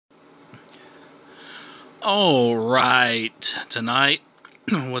All right, tonight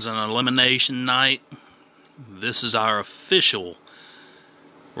was an elimination night. This is our official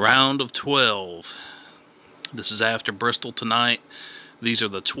round of 12. This is after Bristol tonight. These are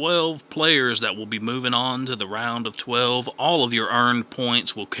the 12 players that will be moving on to the round of 12. All of your earned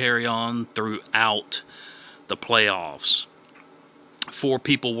points will carry on throughout the playoffs. 4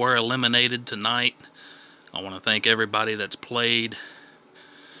 people were eliminated tonight. I want to thank everybody that's played.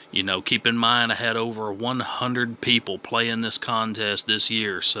 You know, keep in mind I had over 100 people playing this contest this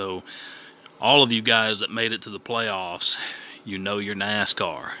year, so all of you guys that made it to the playoffs, you know your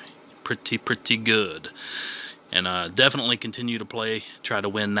NASCAR. Pretty good. And definitely continue to play, try to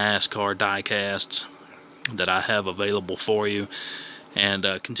win NASCAR diecasts that I have available for you. And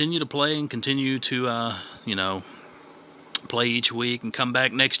continue to play and continue to, you know, play each week and come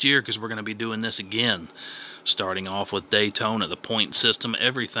back next year, because we're going to be doing this again. Starting off with Daytona, the point system,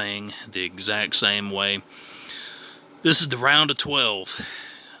 everything the exact same way. This is the round of 12.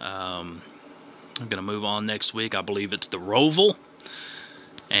 I'm going to move on next week. I believe it's the Roval.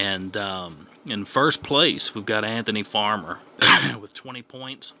 And in first place, we've got Anthony Farmer with 20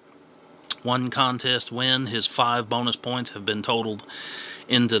 points. 1 contest win. His 5 bonus points have been totaled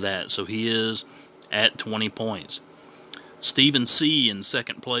into that. So he is at 20 points. Stephen C. in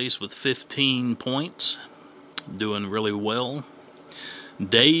second place with 15 points. Doing really well.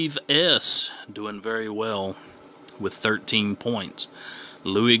 Dave S. doing very well with 13 points.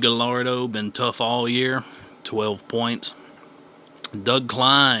 Louis Gallardo been tough all year, 12 points. Doug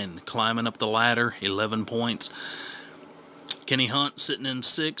Klein climbing up the ladder, 11 points. Kenny Hunt sitting in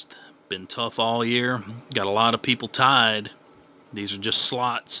 6th, been tough all year. Got a lot of people tied. These are just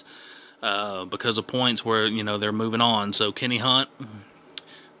slots because of points where, you know, they're moving on. So Kenny Hunt,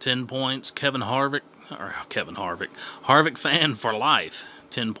 10 points. Harvick fan for life,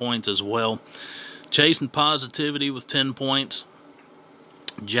 10 points as well. Chasing Positivity with 10 points.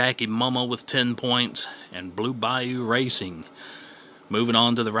 Jackie Mumma with 10 points. And Blue Bayou Racing moving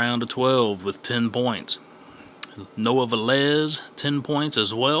on to the round of 12 with 10 points. Noah Velez, 10 points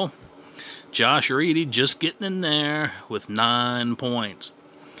as well. Josh Reedy just getting in there with 9 points.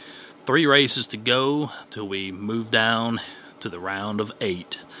 3 races to go till we move down to the round of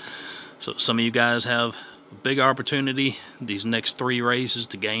 8. So some of you guys have a big opportunity these next 3 races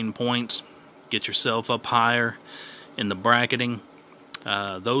to gain points, get yourself up higher in the bracketing.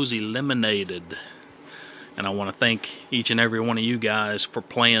 Those eliminated, and I want to thank each and every one of you guys for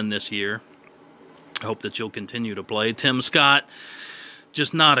playing this year. I hope that you'll continue to play. Tim Scott,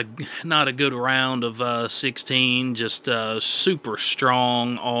 just not a good round of 16. Just super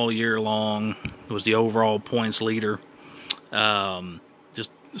strong all year long. Was the overall points leader.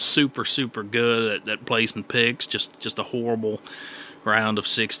 Just super good at placing picks. Just a horrible round of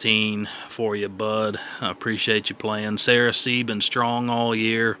 16 for you, bud. I appreciate you playing. Sarah C. been strong all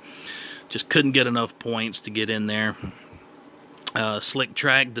year. Just couldn't get enough points to get in there. Slick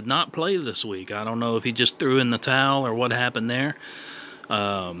Track did not play this week. I don't know if he just threw in the towel or what happened there.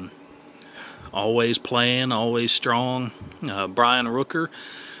 Always playing, always strong. Brian Rooker,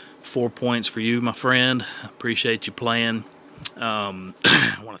 4 points for you, my friend. Appreciate you playing. I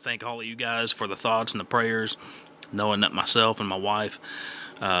want to thank all of you guys for the thoughts and the prayers, knowing that myself and my wife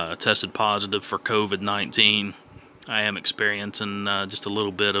tested positive for COVID-19. I am experiencing just a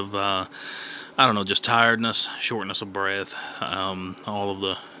little bit of, I don't know, just tiredness, shortness of breath, all of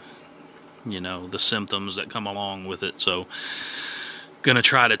the, you know, the symptoms that come along with it. So, going to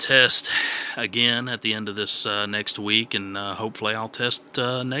try to test again at the end of this next week, and hopefully I'll test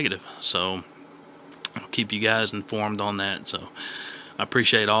negative. So, I'll keep you guys informed on that. So I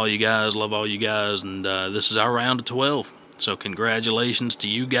appreciate all you guys, love all you guys, and this is our round of 12. So congratulations to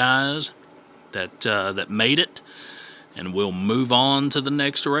you guys that made it, and we'll move on to the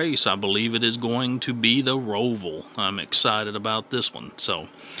next race. I believe it is going to be the Roval. I'm excited about this one. So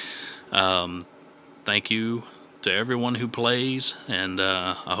thank you to everyone who plays, and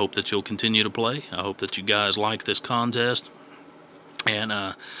I hope that you'll continue to play. I hope that you guys like this contest, and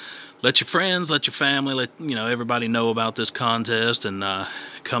let your friends, let your family, let everybody know about this contest. And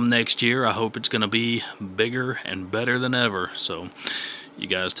come next year, I hope it's going to be bigger and better than ever. So you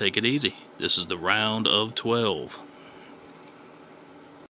guys take it easy. This is the round of 12.